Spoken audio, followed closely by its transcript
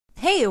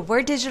Hey,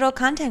 we're digital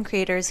content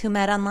creators who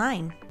met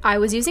online. I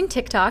was using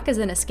TikTok as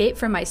an escape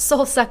from my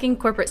soul-sucking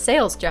corporate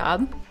sales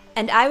job.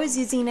 And I was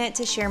using it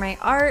to share my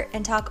art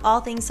and talk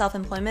all things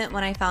self-employment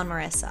when I found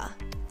Marissa.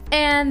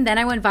 And then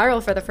I went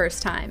viral for the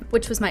first time,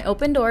 which was my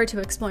open door to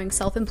exploring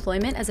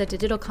self-employment as a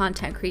digital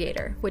content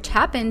creator, which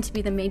happened to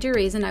be the major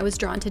reason I was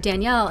drawn to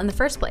Danielle in the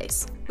first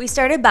place. We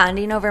started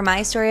bonding over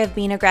my story of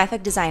being a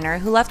graphic designer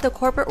who left the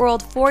corporate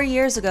world 4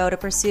 years ago to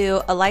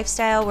pursue a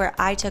lifestyle where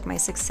I took my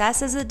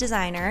success as a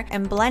designer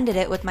and blended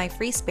it with my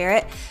free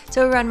spirit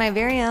to run my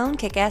very own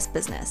kick-ass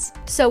business.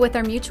 So with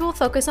our mutual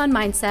focus on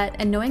mindset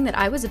and knowing that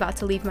I was about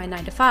to leave my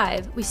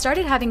 9-to-5, we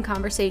started having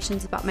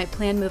conversations about my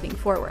plan moving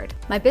forward.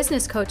 My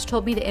business coach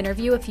told me to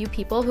interview a few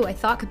people who I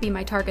thought could be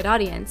my target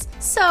audience,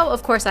 so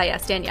of course I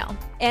asked Danielle.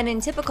 And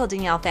in typical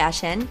Danielle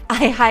fashion,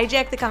 I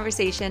hijacked the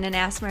conversation and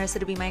asked Marissa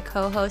to be my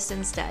co-host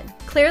instead.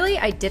 Clearly,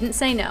 I didn't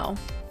say no.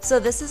 So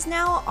this is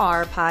now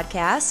our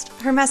podcast,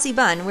 Her Messy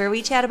Bun, where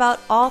we chat about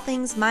all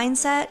things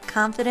mindset,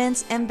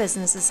 confidence, and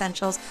business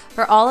essentials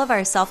for all of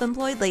our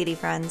self-employed lady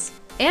friends.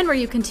 And where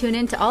you can tune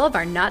in to all of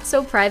our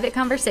not-so-private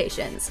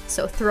conversations.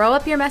 So throw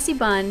up your messy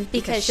bun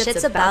because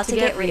shit's about to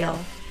get real.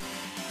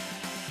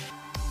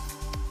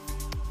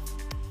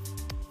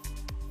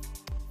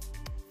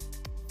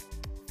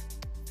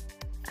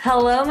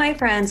 Hello, my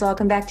friends.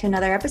 Welcome back to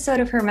another episode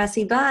of Her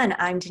Messy Bun.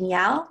 I'm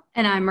Danielle.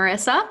 And I'm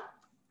Marissa.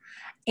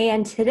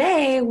 And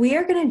today we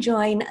are going to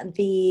join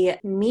the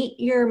Meet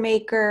Your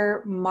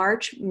Maker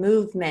March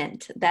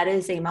movement. That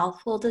is a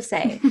mouthful to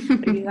say.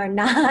 But if you are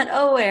not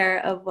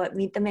aware of what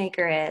Meet the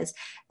Maker is,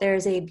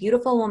 there's a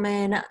beautiful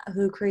woman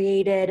who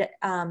created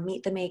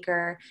Meet the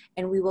Maker,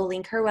 and we will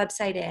link her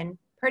website in.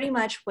 Pretty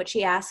much what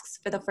she asks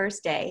for the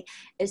first day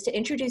is to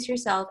introduce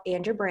yourself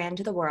and your brand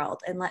to the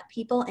world and let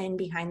people in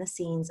behind the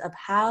scenes of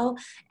how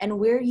and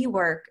where you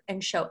work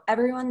and show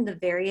everyone the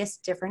various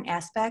different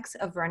aspects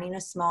of running a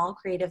small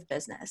creative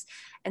business.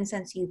 And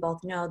since you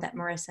both know that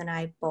Marissa and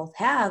I both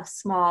have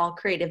small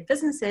creative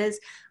businesses,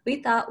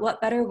 we thought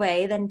what better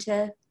way than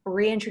to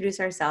reintroduce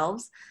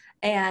ourselves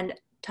and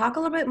talk a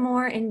little bit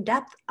more in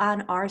depth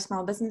on our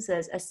small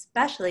businesses,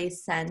 especially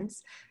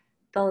since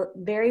the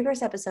very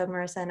first episode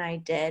Marissa and I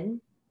did,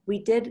 we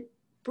did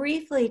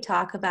briefly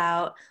talk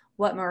about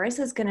what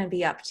Marissa's going to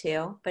be up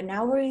to, but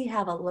now we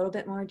have a little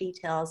bit more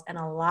details and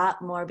a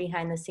lot more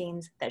behind the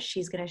scenes that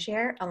she's going to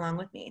share along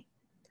with me.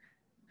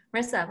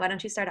 Marissa, why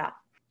don't you start off?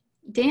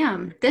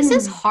 Damn, this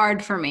is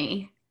hard for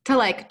me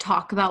to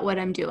talk about what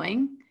I'm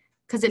doing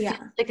because it feels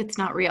like it's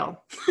not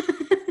real.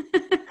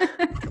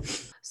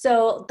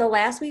 So the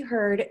last we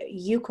heard,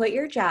 you quit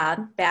your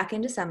job back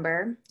in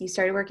December. You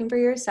started working for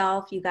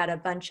yourself. You got a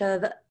bunch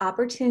of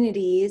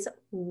opportunities.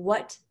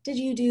 What did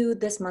you do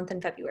this month in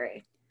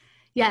February?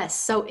 Yes.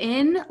 So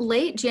in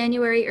late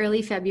January,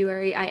 early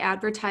February, I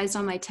advertised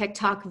on my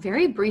TikTok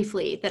very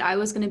briefly that I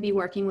was going to be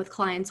working with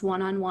clients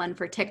one-on-one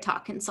for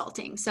TikTok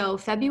consulting. So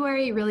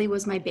February really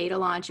was my beta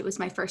launch. It was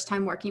my first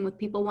time working with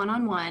people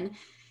one-on-one.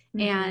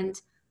 Mm-hmm.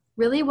 And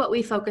really what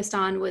we focused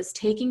on was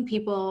taking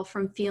people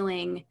from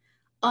feeling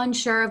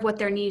unsure of what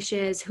their niche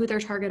is, who their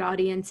target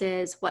audience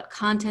is, what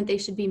content they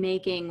should be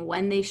making,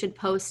 when they should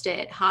post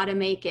it, how to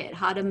make it,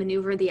 how to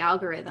maneuver the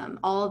algorithm,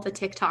 all of the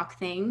TikTok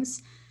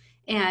things,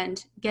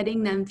 and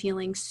getting them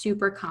feeling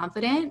super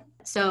confident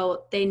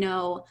so they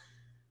know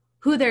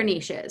who their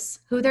niche is,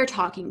 who they're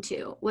talking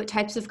to, what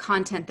types of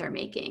content they're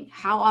making,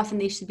 how often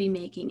they should be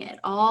making it,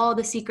 all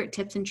the secret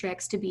tips and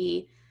tricks to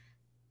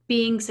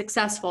being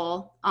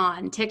successful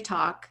on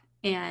TikTok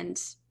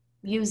and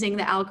using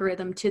the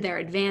algorithm to their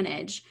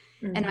advantage.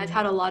 Mm-hmm. And I've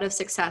had a lot of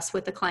success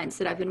with the clients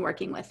that I've been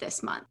working with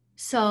this month.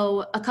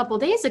 So a couple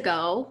days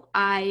ago,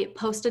 I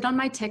posted on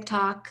my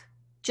TikTok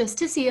just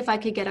to see if I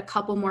could get a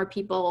couple more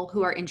people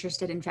who are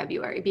interested in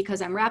February,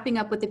 because I'm wrapping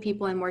up with the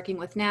people I'm working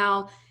with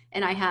now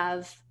and I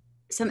have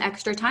some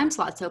extra time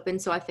slots open.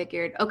 So I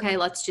figured, okay,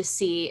 let's just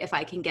see if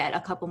I can get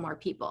a couple more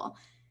people.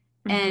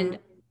 Mm-hmm. And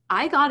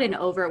I got an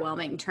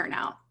overwhelming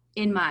turnout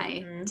in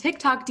my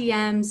TikTok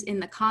DMs,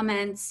 in the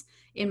comments,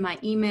 in my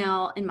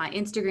email, in my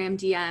Instagram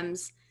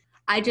DMs.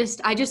 I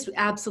just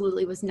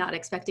absolutely was not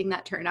expecting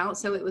that turnout.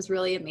 So it was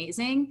really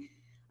amazing.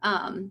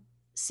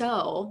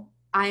 So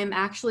I am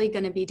actually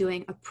going to be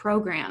doing a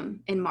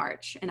program in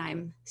March and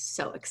I'm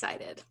so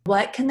excited.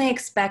 What can they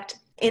expect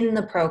in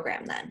the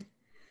program then?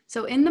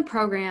 So in the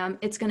program,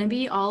 it's going to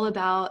be all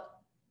about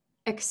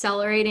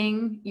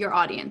accelerating your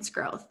audience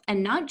growth,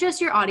 and not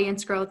just your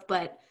audience growth,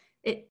 but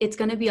it's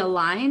going to be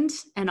aligned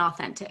and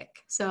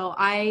authentic. So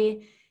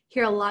I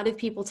hear a lot of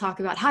people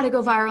talk about how to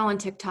go viral on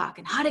TikTok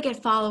and how to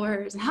get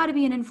followers and how to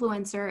be an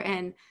influencer.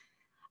 And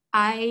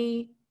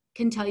I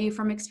can tell you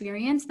from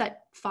experience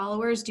that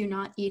followers do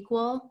not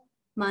equal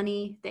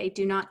money. They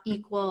do not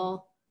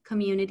equal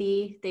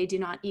community. They do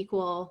not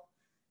equal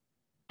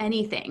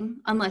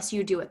anything unless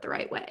you do it the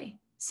right way.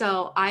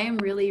 So I am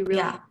really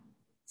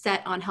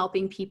set on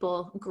helping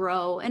people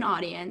grow an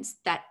audience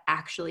that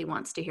actually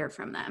wants to hear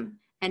from them.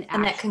 And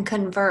that can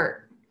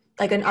convert.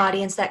 Like an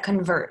audience that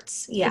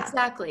converts. Yeah,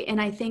 exactly. And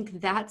I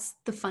think that's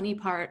the funny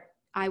part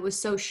I was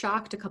so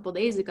shocked a couple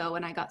days ago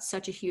when I got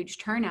such a huge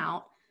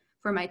turnout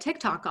for my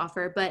TikTok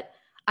offer, but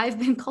I've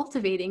been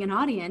cultivating an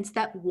audience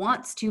that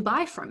wants to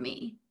buy from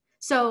me.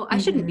 So I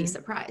shouldn't be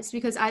surprised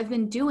because I've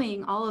been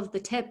doing all of the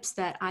tips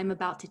that I'm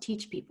about to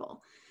teach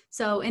people.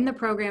 So in the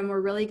program,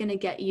 we're really going to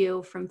get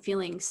you from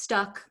feeling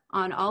stuck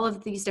on all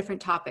of these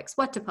different topics: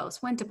 what to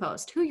post, when to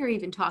post, who you're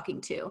even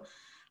talking to,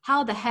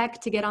 how the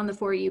heck to get on the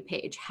For You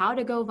page, how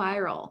to go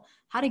viral,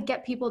 how to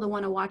get people to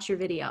want to watch your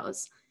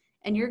videos.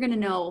 And you're going to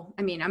know,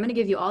 I'm going to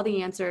give you all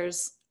the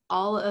answers,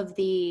 all of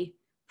the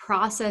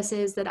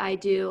processes that I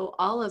do,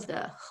 all of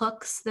the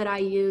hooks that I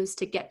use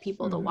to get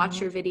people to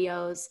watch your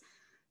videos.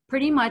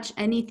 Pretty much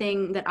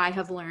anything that I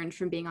have learned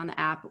from being on the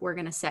app, we're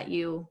going to set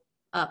you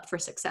up for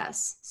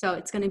success. So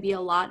it's going to be a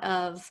lot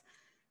of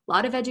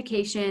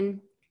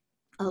education,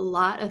 a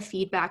lot of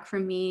feedback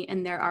from me,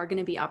 and there are going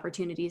to be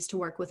opportunities to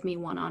work with me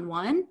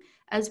one-on-one,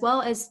 as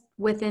well as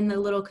within the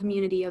little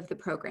community of the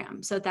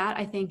program. So that,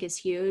 I think, is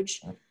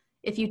huge.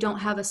 If you don't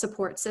have a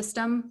support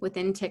system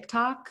within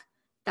TikTok,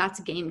 that's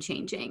game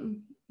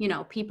changing. You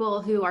know,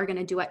 people who are going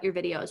to duet your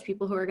videos,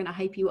 people who are going to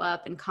hype you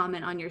up and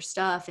comment on your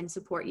stuff and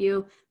support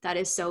you, that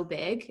is so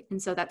big.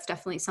 And so that's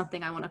definitely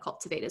something I want to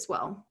cultivate as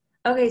well.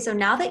 Okay, so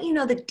now that you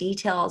know the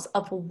details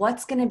of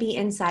what's going to be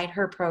inside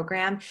her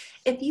program,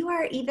 if you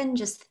are even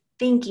just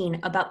thinking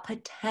about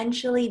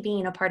potentially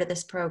being a part of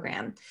this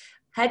program,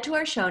 head to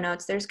our show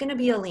notes. There's going to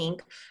be a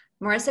link.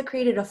 Marissa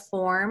created a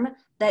form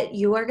that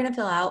you are going to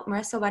fill out.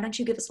 Marissa, why don't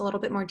you give us a little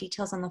bit more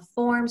details on the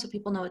form so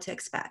people know what to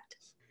expect?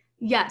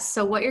 Yes.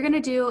 So what you're going to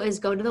do is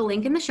go to the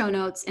link in the show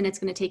notes, and it's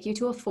going to take you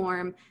to a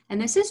form.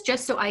 And this is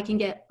just so I can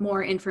get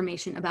more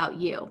information about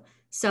you.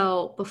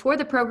 So before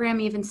the program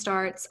even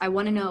starts, I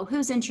want to know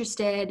who's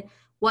interested,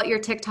 what your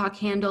TikTok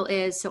handle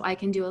is, so I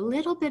can do a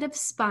little bit of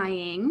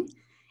spying.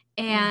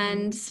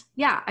 And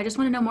yeah, I just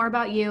want to know more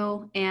about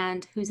you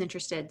and who's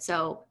interested.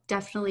 So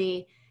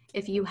definitely,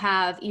 if you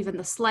have even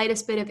the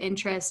slightest bit of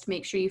interest,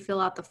 make sure you fill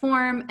out the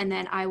form. And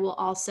then I will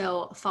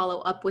also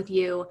follow up with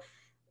you.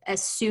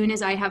 As soon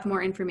as I have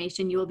more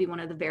information, you will be one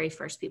of the very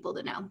first people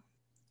to know.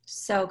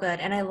 So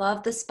good. And I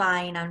love the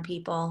spying on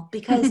people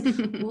because,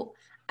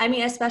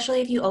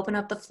 especially if you open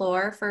up the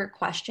floor for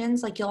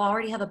questions, like you'll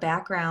already have a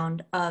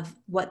background of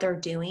what they're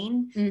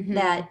doing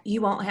that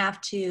you won't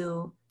have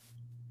to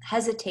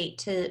hesitate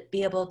to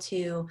be able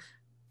to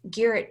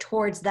gear it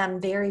towards them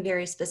very,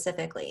 very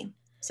specifically.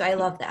 So I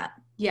love that.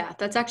 Yeah,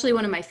 that's actually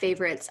one of my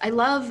favorites. I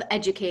love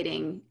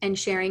educating and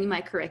sharing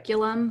my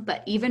curriculum,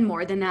 but even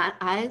more than that,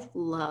 I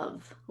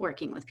love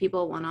working with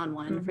people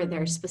one-on-one for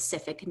their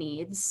specific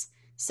needs.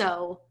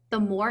 So the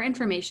more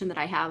information that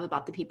I have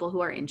about the people who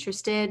are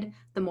interested,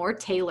 the more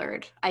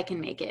tailored I can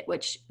make it,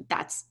 which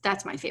that's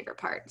my favorite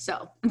part.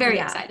 So I'm very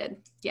excited.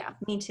 Yeah.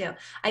 Me too.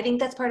 I think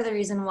that's part of the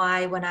reason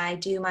why when I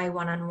do my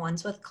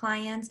one-on-ones with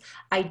clients,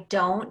 I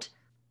don't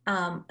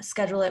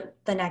schedule it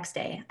the next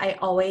day. I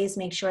always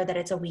make sure that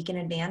it's a week in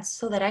advance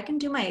so that I can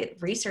do my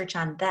research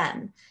on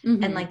them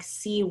and like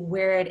see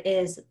where it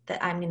is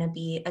that I'm going to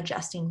be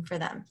adjusting for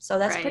them. So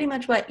that's pretty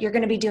much what you're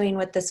going to be doing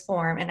with this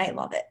form, and I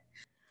love it.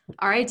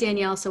 All right,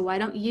 Danielle. So why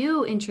don't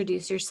you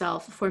introduce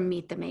yourself for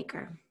Meet the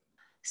Maker?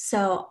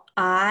 So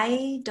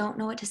I don't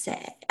know what to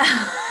say.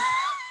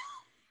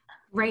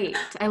 Great.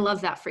 I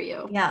love that for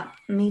you. Yeah,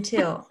 me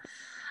too.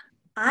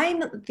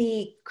 I'm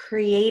the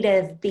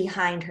creative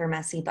behind Her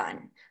Messy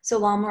Bun. So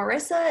while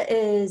Marissa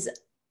is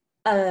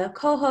a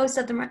co-host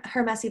of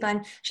Her Messy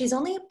Bun, she's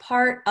only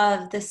part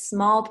of the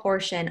small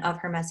portion of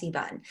Her Messy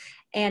Bun.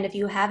 And if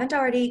you haven't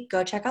already,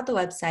 go check out the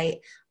website.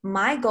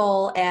 My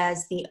goal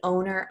as the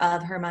owner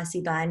of Her Messy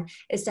Bun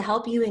is to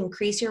help you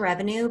increase your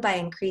revenue by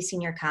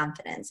increasing your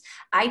confidence.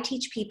 I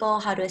teach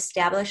people how to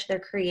establish their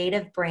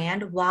creative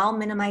brand while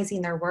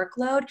minimizing their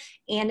workload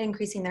and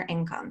increasing their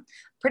income.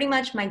 Pretty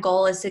much my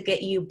goal is to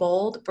get you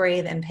bold,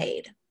 brave, and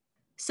paid.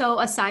 So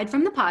aside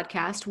from the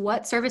podcast,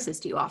 what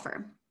services do you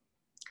offer?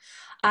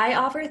 I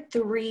offer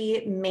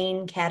 3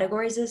 main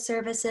categories of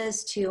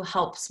services to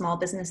help small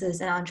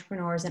businesses and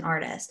entrepreneurs and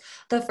artists.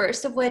 The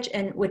first of which,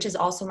 and which is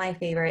also my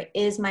favorite,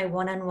 is my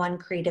one-on-one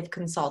creative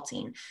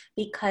consulting,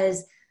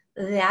 because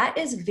that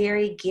is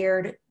very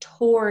geared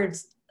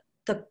towards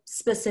the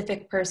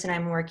specific person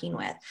I'm working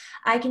with.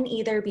 I can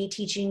either be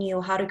teaching you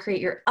how to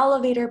create your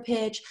elevator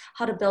pitch,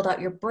 how to build out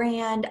your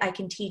brand. I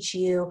can teach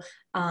you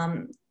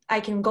I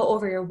can go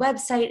over your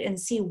website and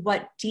see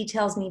what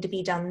details need to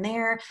be done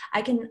there.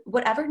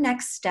 Whatever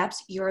next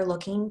steps you're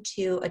looking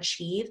to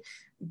achieve,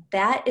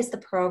 that is the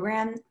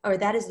program, or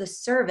that is the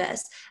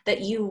service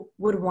that you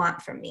would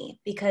want from me,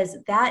 because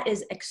that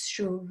is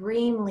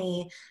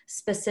extremely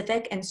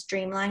specific and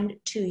streamlined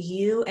to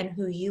you and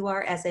who you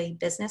are as a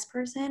business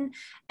person.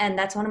 And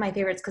that's one of my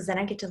favorites, because then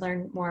I get to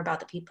learn more about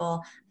the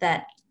people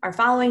that are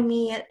following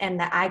me and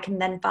that I can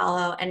then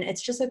follow. And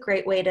it's just a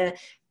great way to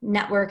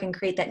network and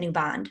create that new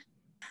bond.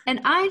 And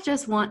I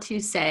just want to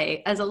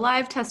say, as a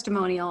live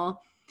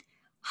testimonial,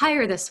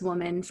 hire this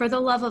woman for the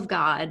love of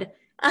God.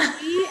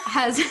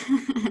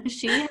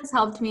 She has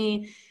helped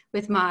me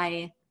with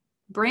my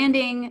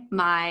branding,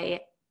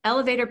 my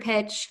elevator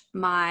pitch,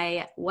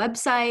 my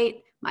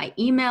website, my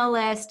email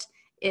list.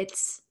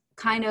 It's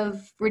kind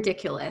of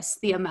ridiculous,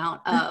 the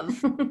amount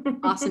of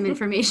awesome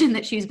information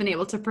that she's been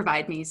able to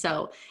provide me.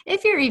 So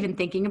if you're even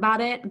thinking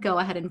about it, go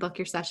ahead and book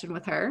your session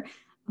with her.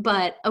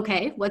 But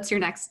okay, what's your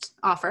next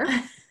offer?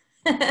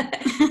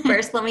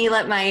 First,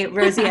 let my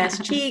rosy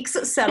ass cheeks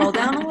settle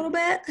down a little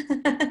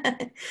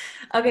bit.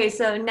 Okay,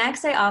 so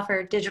next I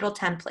offer digital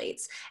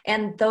templates,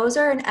 and those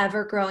are an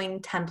ever-growing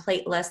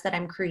template list that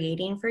I'm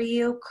creating for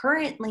you.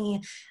 Currently,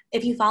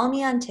 if you follow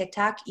me on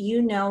TikTok,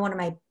 you know one of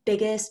my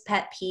biggest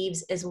pet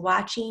peeves is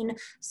watching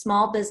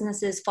small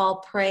businesses fall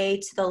prey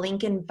to the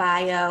link in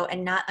bio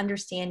and not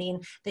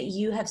understanding that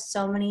you have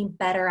so many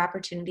better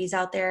opportunities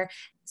out there.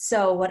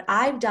 So what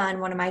I've done,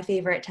 one of my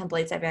favorite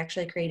templates I've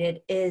actually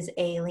created is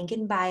a link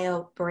in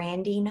bio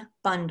branding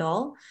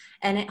bundle,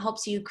 and it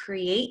helps you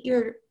create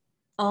your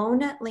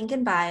own link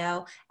in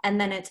bio, and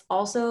then it's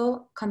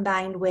also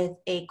combined with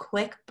a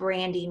quick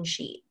branding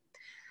sheet.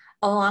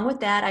 Along with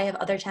that, I have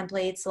other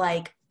templates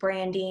like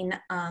branding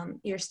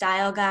your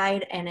style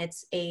guide, and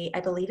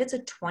I believe it's a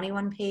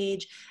 21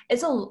 page.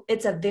 It's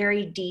a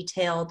very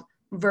detailed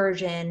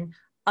version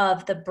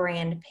of the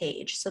brand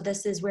page. So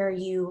this is where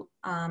you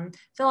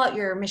fill out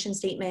your mission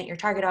statement, your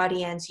target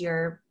audience,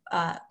 your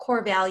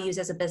core values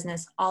as a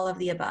business, all of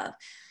the above.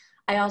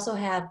 I also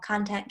have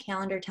content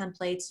calendar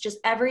templates, just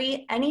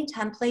any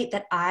template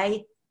that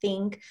I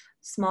think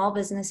small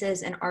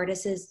businesses and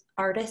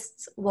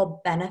artists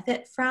will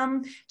benefit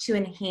from to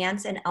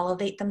enhance and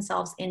elevate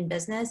themselves in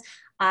business.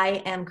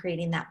 I am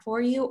creating that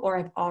for you, or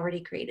I've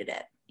already created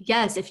it.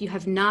 Yes, if you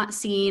have not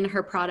seen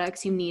her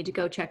products, you need to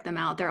go check them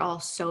out. They're all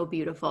so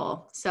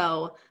beautiful.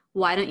 So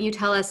why don't you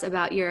tell us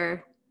about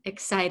your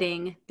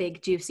exciting,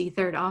 big, juicy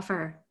third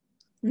offer?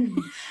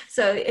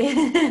 So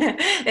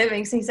it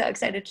makes me so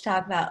excited to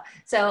talk about.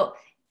 So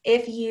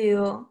if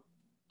you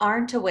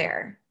aren't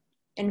aware,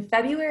 in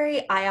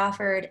February, I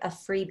offered a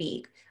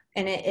freebie,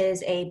 and it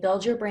is a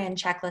build your brand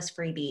checklist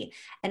freebie.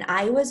 And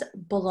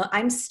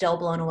I'm still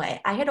blown away.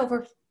 I had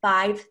over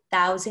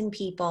 5,000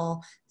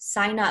 people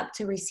sign up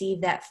to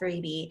receive that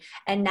freebie.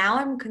 And now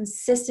I'm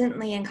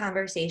consistently in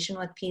conversation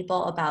with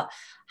people about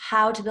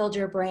how to build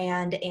your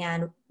brand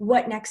and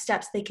what next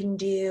steps they can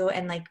do,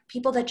 and like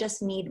people that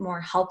just need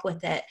more help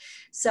with it.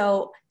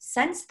 So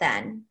since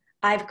then,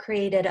 I've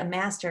created a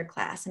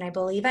masterclass, and I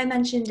believe I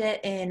mentioned it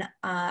in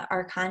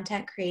our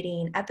content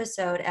creating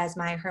episode as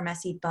my Her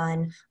Messy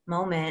Bun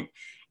moment.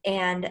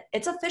 And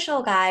it's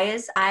official,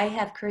 guys. I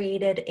have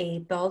created a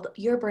Build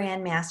Your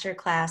Brand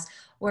Masterclass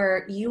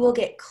where you will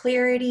get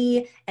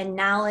clarity and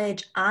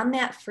knowledge on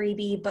that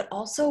freebie, but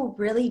also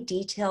really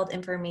detailed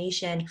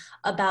information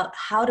about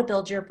how to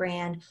build your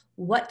brand,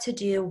 what to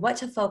do, what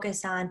to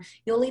focus on.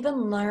 You'll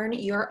even learn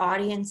your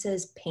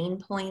audience's pain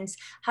points,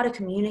 how to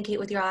communicate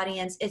with your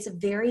audience. It's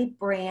very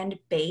brand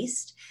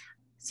based.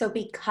 So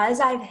because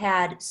I've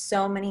had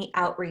so many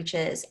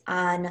outreaches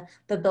on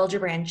the Build Your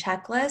Brand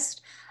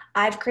checklist,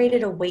 I've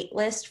created a wait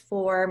list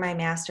for my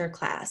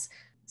masterclass.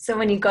 So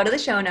when you go to the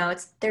show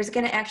notes, there's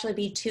going to actually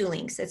be 2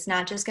 links. It's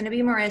not just going to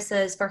be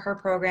Marissa's for her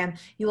program.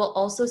 You will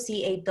also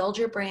see a Build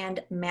Your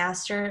Brand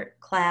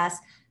Masterclass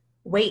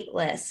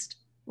waitlist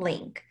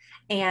link.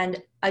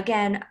 And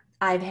again,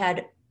 I've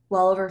had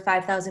well over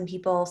 5,000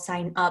 people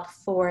sign up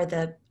for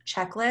the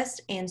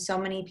checklist, and so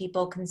many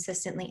people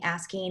consistently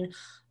asking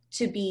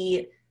to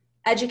be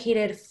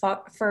educated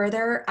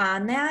further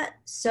on that.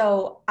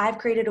 So I've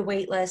created a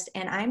waitlist,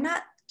 and I'm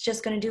not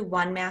just going to do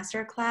one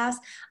master class.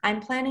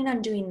 I'm planning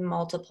on doing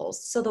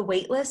multiples. So the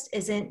waitlist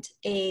isn't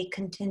a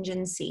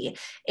contingency.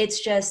 It's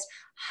just,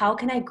 how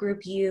can I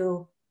group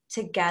you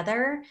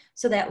together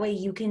so that way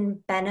you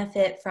can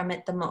benefit from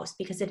it the most,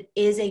 because it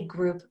is a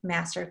group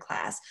master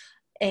class.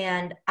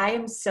 And I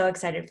am so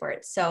excited for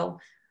it. So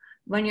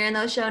when you're in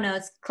those show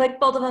notes, click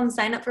both of them,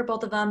 sign up for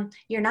both of them.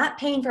 You're not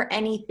paying for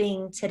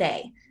anything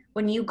today.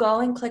 When you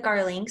go and click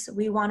our links,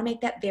 we want to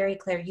make that very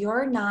clear.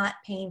 You're not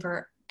paying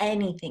for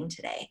anything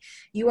today.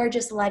 You are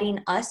just letting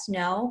us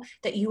know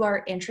that you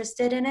are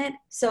interested in it.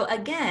 So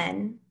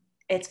again,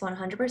 it's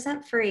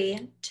 100%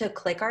 free to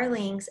click our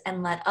links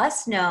and let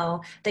us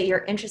know that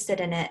you're interested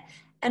in it.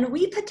 And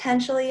we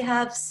potentially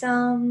have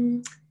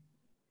some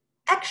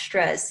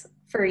extras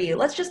for you.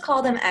 Let's just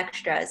call them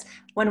extras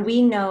when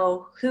we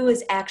know who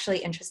is actually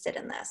interested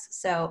in this.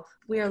 So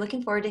we are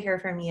looking forward to hear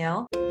from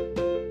you.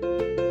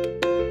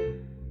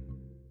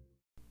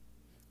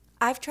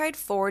 I've tried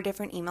 4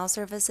 different email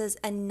services,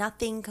 and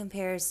nothing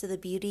compares to the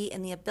beauty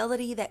and the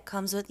ability that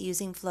comes with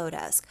using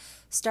Flowdesk.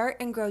 Start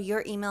and grow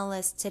your email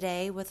list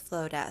today with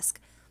Flowdesk.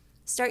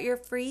 Start your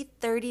free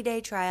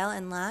 30-day trial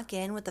and lock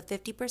in with a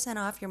 50%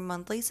 off your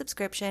monthly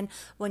subscription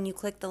when you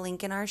click the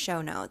link in our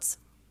show notes.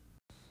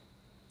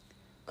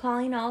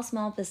 Calling all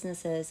small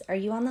businesses. Are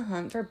you on the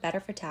hunt for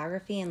better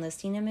photography and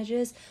listing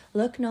images?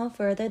 Look no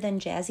further than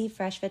Jazzy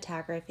Fresh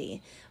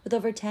Photography. With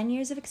over 10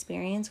 years of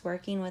experience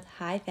working with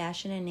high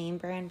fashion and name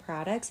brand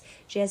products,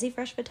 Jazzy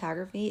Fresh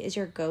Photography is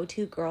your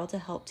go-to girl to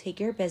help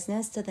take your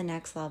business to the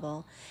next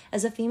level.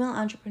 As a female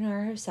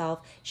entrepreneur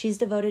herself, she's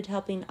devoted to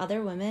helping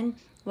other women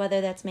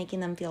whether that's making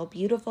them feel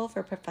beautiful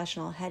for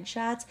professional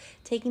headshots,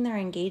 taking their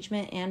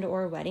engagement and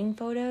or wedding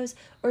photos,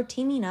 or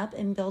teaming up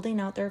and building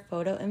out their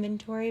photo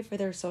inventory for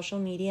their social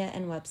media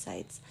and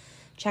websites.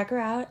 Check her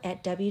out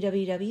at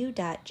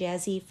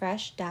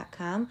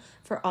www.jazzyfresh.com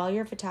for all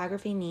your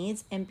photography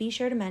needs, and be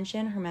sure to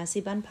mention her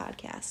Messy Bun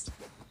podcast.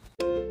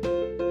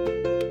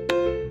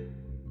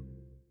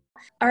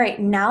 All right,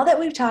 now that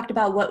we've talked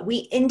about what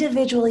we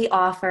individually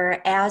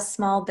offer as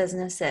small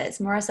businesses,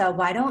 Marissa,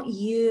 why don't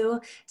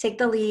you take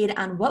the lead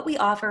on what we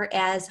offer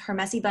as her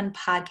Messy Bun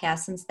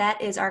podcast, since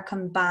that is our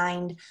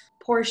combined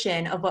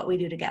portion of what we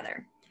do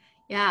together?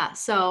 Yeah,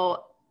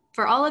 so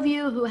for all of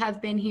you who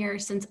have been here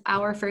since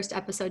our first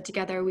episode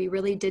together, we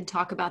really did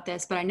talk about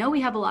this, but I know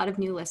we have a lot of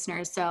new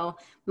listeners, so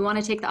we want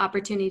to take the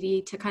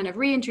opportunity to kind of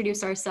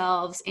reintroduce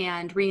ourselves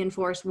and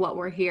reinforce what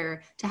we're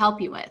here to help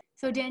you with.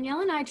 So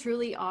Danielle and I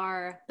truly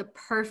are the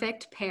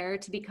perfect pair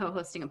to be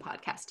co-hosting a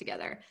podcast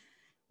together.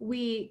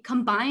 We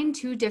combine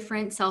two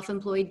different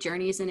self-employed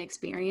journeys and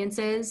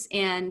experiences,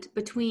 and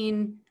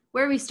between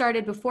where we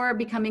started before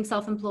becoming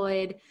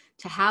self-employed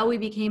to how we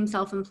became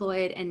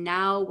self-employed and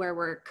now where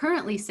we're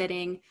currently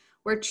sitting,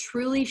 we're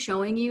truly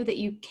showing you that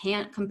you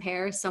can't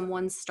compare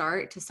someone's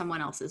start to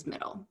someone else's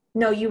middle.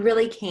 No, you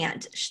really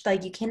can't.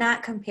 Like, you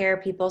cannot compare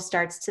people's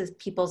starts to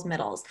people's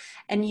middles.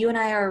 And you and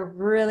I are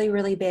really,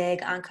 really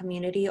big on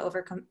community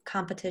over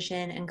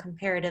competition and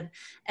comparative,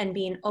 and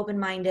being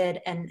open-minded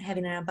and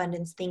having an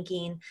abundance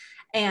thinking.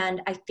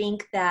 And I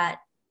think that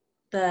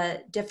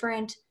the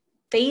different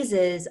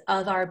phases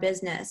of our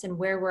business and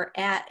where we're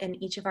at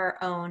in each of our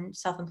own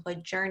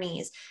self-employed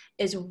journeys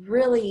is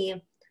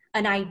really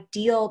an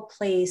ideal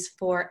place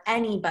for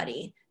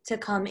anybody to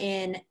come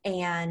in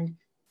and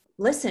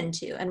listen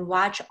to and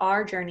watch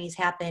our journeys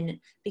happen,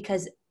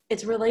 because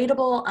it's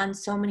relatable on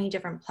so many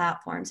different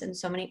platforms and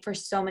for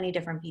so many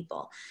different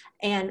people.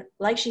 And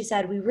like she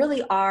said, we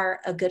really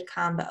are a good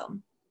combo.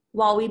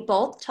 While we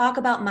both talk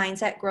about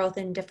mindset growth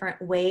in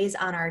different ways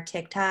on our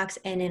TikToks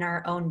and in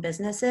our own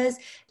businesses,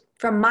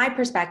 from my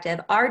perspective,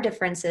 our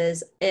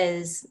differences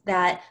is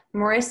that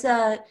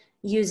Marissa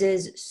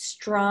uses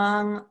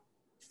strong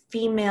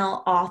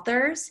female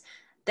authors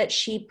that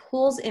she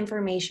pulls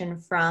information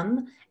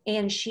from,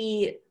 and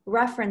she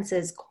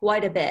references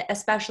quite a bit,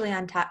 especially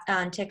on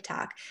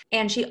TikTok.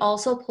 And she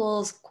also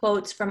pulls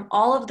quotes from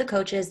all of the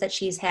coaches that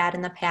she's had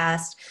in the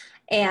past,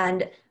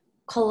 and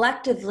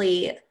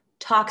collectively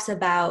talks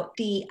about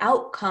the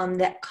outcome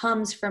that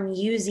comes from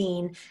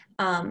using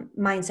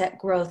mindset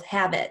growth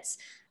habits.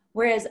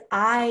 Whereas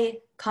I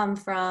come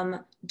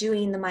from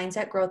doing the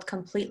mindset growth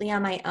completely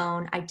on my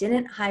own. I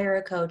didn't hire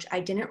a coach. I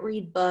didn't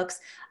read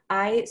books.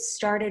 I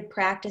started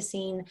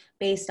practicing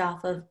based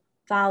off of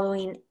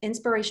following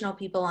inspirational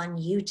people on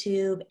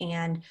YouTube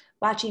and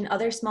watching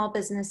other small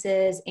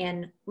businesses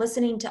and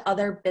listening to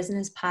other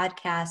business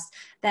podcasts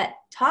that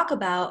talk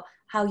about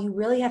how you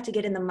really have to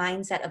get in the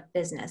mindset of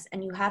business,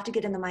 and you have to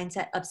get in the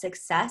mindset of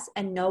success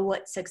and know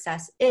what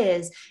success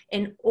is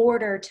in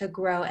order to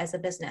grow as a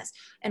business.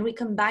 And we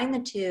combine the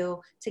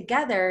two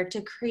together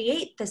to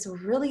create this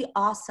really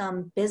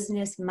awesome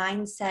business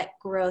mindset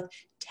growth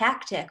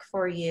tactic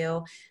for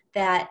you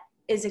that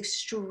is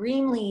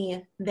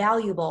extremely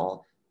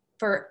valuable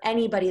for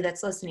anybody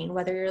that's listening,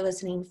 whether you're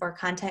listening for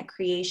content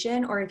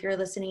creation or if you're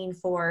listening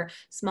for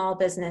small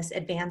business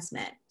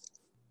advancement.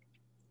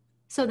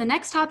 So the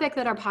next topic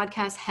that our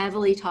podcast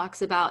heavily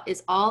talks about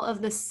is all of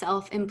the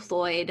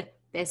self-employed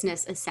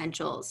business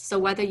essentials. So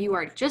whether you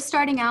are just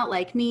starting out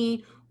like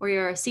me or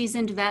you're a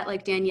seasoned vet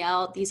like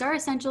Danielle, these are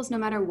essentials no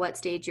matter what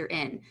stage you're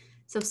in.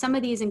 So some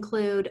of these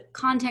include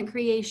content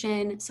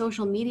creation,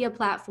 social media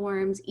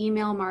platforms,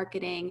 email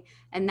marketing,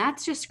 and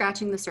that's just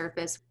scratching the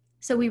surface.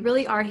 So we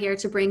really are here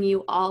to bring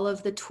you all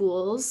of the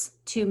tools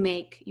to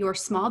make your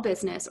small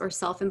business or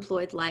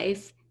self-employed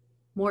life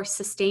more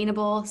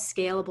sustainable,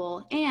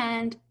 scalable,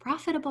 and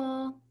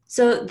profitable.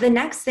 So the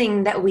next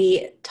thing that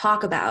we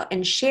talk about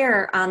and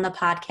share on the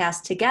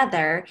podcast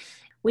together,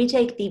 we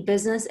take the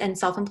business and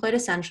self-employed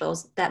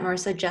essentials that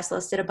Marissa just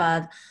listed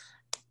above,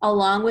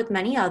 along with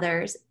many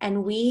others,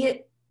 and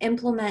we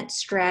implement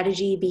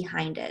strategy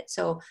behind it.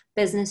 So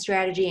business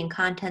strategy and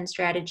content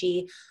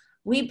strategy.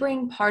 We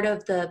bring part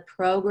of the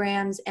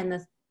programs and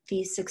the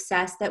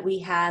success that we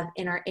have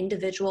in our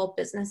individual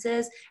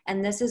businesses,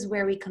 and this is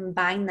where we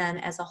combine them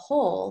as a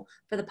whole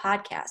for the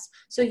podcast.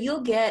 So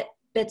you'll get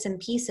bits and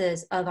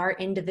pieces of our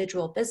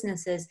individual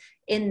businesses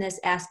in this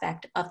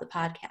aspect of the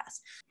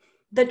podcast.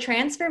 The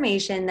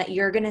transformation that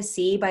you're going to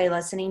see by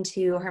listening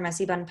to her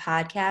Messy Bun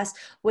podcast,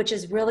 which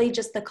is really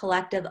just the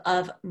collective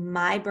of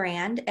my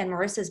brand and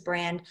Marissa's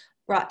brand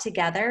brought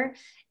together,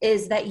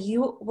 is that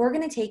we're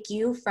going to take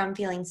you from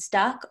feeling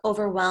stuck,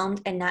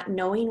 overwhelmed, and not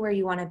knowing where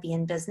you want to be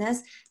in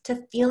business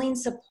to feeling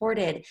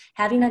supported,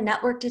 having a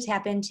network to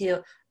tap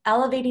into,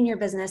 elevating your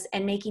business,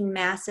 and making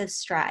massive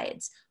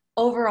strides.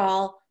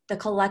 Overall, the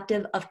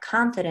collective of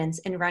confidence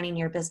in running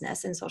your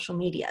business and social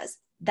medias.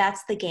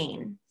 That's the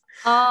gain.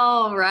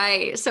 All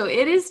right. So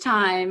it is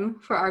time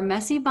for our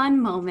Messy Bun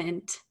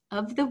moment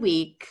of the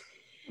week.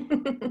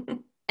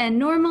 And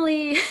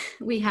normally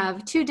we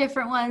have two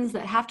different ones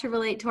that have to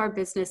relate to our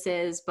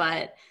businesses,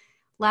 but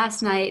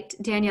last night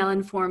Danielle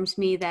informed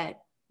me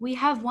that we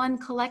have one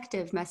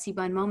collective messy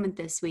bun moment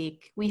this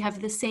week. We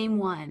have the same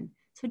one.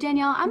 So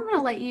Danielle, I'm going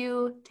to let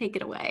you take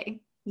it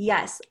away.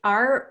 Yes,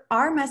 our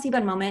messy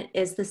bun moment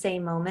is the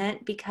same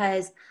moment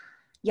because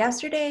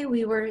yesterday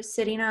we were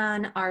sitting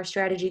on our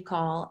strategy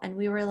call and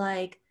we were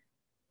like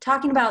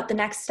talking about the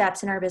next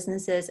steps in our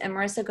businesses, and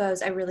Marissa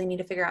goes, I really need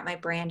to figure out my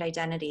brand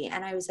identity.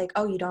 And I was like,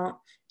 oh, you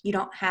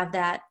don't have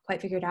that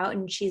quite figured out?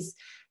 And she's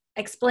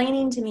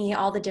explaining to me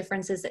all the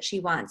differences that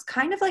she wants,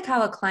 kind of like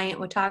how a client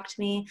would talk to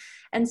me.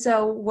 And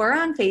so we're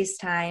on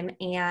FaceTime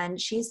and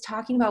she's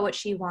talking about what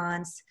she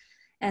wants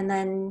and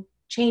then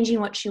changing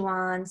what she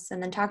wants and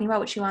then talking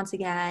about what she wants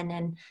again.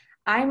 And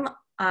I'm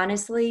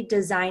honestly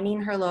designing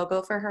her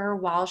logo for her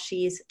while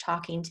she's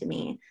talking to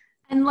me.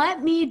 And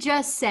let me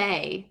just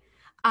say,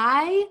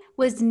 I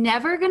was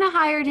never going to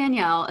hire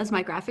Danielle as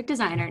my graphic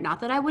designer. Not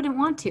that I wouldn't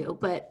want to,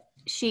 but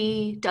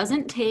she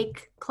doesn't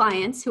take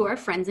clients who are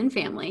friends and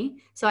family.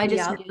 So I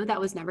just knew that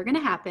was never going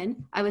to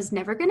happen. I was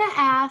never going to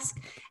ask.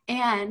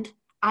 And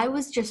I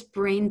was just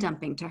brain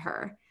dumping to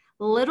her.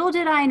 Little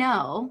did I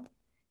know,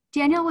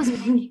 Danielle was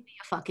making me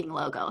a fucking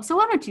logo. So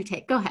why don't you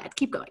go ahead,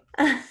 keep going.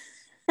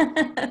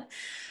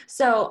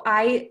 So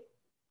I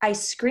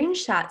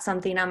screenshot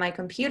something on my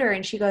computer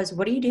and she goes,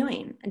 what are you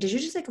doing? And did you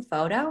just take a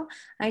photo?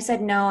 I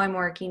said, no, I'm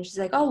working. She's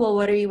like, oh, well,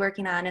 what are you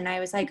working on? And I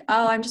was like,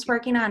 oh, I'm just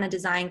working on a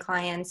design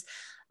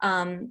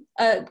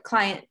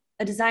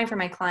a design for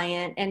my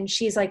client. And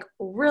she's like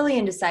really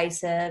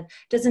indecisive,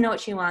 doesn't know what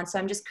she wants. So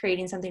I'm just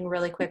creating something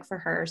really quick for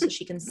her so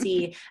she can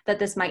see that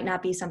this might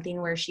not be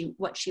something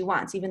what she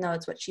wants, even though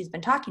it's what she's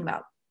been talking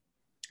about.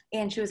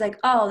 And she was like,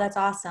 oh, that's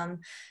awesome.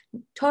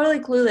 Totally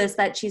clueless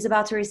that she's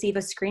about to receive a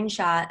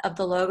screenshot of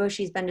the logo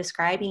she's been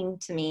describing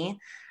to me.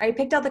 I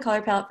picked out the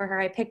color palette for her.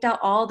 I picked out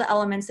all the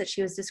elements that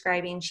she was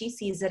describing. She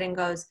sees it and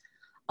goes,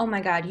 oh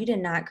my God, you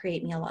did not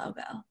create me a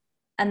logo.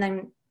 And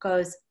then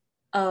goes,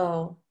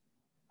 oh,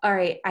 all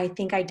right, I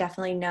think I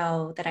definitely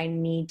know that I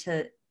need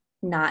to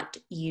not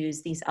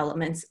use these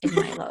elements in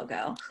my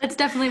logo. That's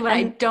definitely what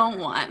I don't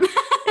want.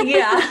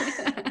 Yeah.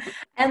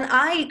 And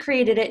I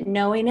created it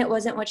knowing it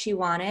wasn't what she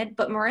wanted.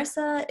 But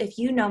Marissa, if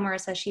you know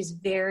Marissa, she's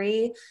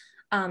very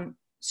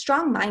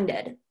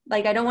strong-minded.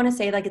 Like, I don't want to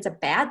say like it's a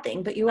bad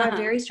thing, but you are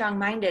very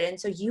strong-minded. And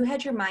so you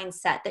had your mind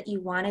set that you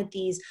wanted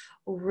these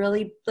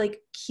really like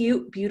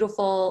cute,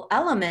 beautiful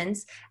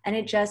elements, and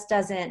it just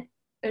doesn't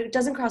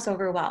cross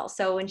over well.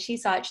 So when she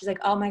saw it, she's like,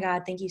 oh my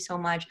God, thank you so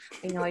much.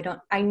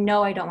 I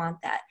know I don't want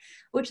that.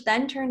 Which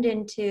then turned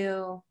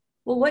into,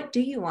 well, what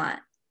do you want?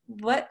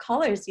 What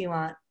colors do you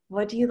want?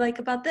 What do you like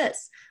about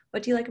this?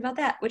 What do you like about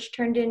that? Which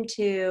turned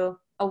into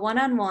a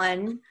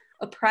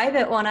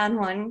private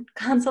one-on-one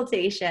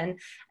consultation.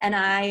 And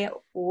I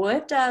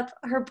whipped up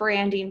her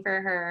branding for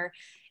her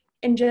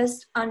in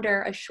just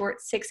under a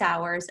short 6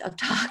 hours of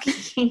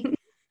talking.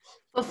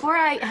 Before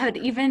I had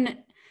even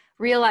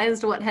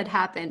realized what had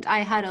happened, I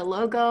had a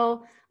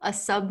logo, a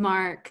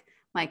submark,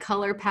 my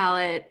color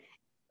palette,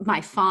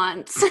 my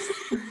fonts.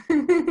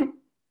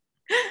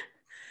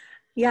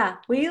 Yeah,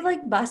 we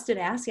like busted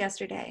ass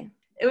yesterday.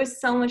 It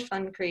was so much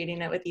fun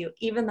creating it with you,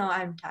 even though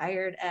I'm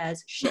tired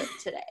as shit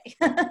today.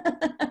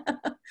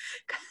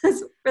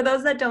 Because for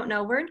those that don't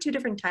know, we're in 2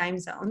 different time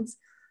zones.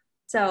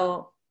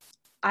 So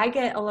I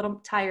get a little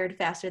tired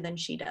faster than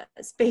she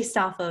does based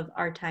off of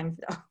our time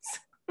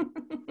zones.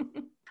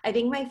 I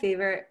think my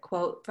favorite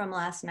quote from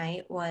last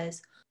night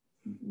was,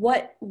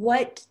 what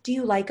do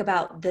you like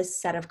about this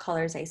set of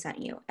colors I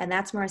sent you? And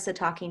that's Marissa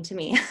talking to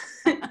me.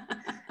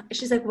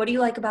 She's like, what do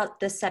you like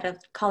about this set of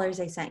colors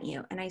I sent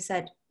you? And I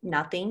said,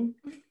 nothing.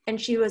 And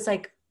she was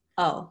like,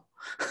 oh.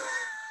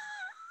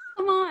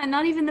 Come on,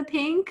 not even the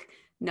pink?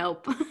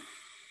 Nope.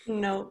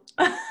 Nope.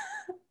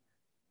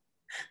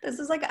 This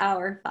is like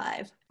hour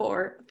 5,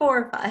 4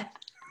 or 5.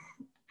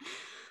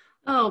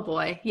 Oh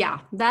boy. Yeah,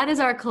 that is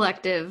our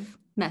collective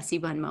messy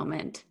bun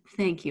moment.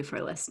 Thank you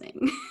for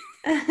listening.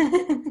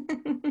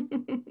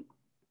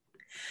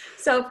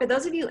 So for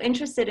those of you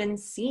interested in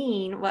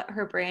seeing what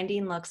her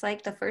branding looks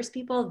like, the first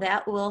people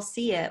that will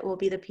see it will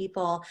be the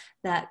people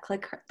that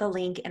click the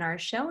link in our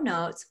show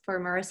notes for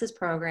Marissa's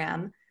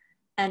program,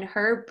 and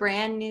her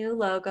brand new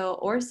logo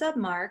or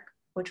submark,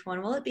 which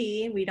one will it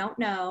be? We don't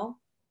know.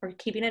 We're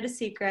keeping it a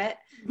secret,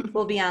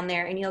 will be on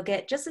there, and you'll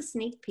get just a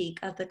sneak peek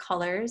of the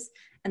colors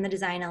and the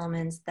design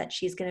elements that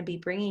she's going to be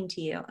bringing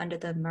to you under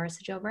the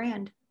Marissa Jo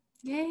brand.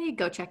 Yay,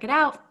 go check it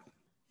out.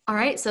 All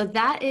right, so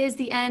that is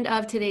the end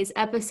of today's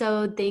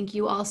episode. Thank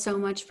you all so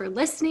much for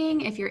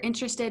listening. If you're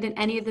interested in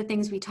any of the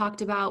things we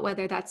talked about,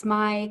 whether that's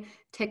my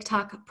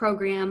TikTok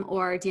program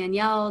or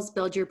Danielle's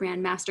Build Your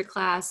Brand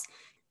Masterclass,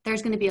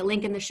 there's going to be a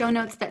link in the show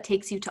notes that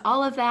takes you to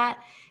all of that.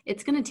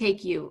 It's going to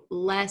take you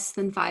less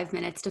than 5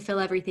 minutes to fill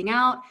everything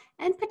out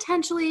and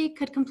potentially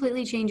could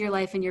completely change your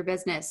life and your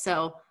business.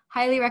 So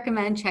highly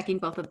recommend checking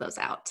both of those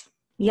out.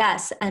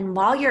 Yes. And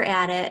while you're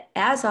at it,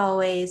 as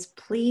always,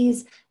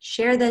 please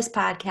share this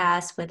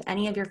podcast with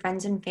any of your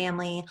friends and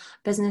family,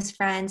 business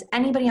friends,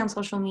 anybody on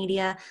social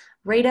media.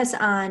 Rate us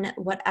on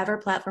whatever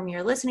platform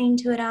you're listening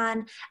to it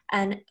on.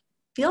 And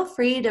feel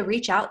free to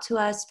reach out to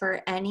us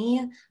for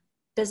any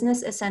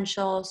business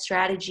essential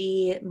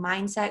strategy,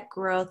 mindset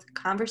growth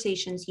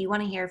conversations you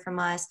want to hear from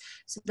us.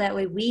 So that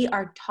way we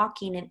are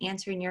talking and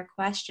answering your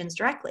questions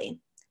directly.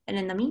 And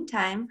in the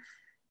meantime,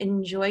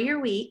 enjoy your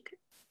week.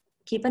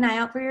 Keep an eye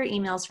out for your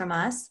emails from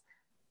us,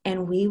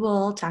 and we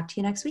will talk to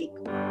you next week.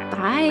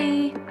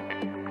 Bye.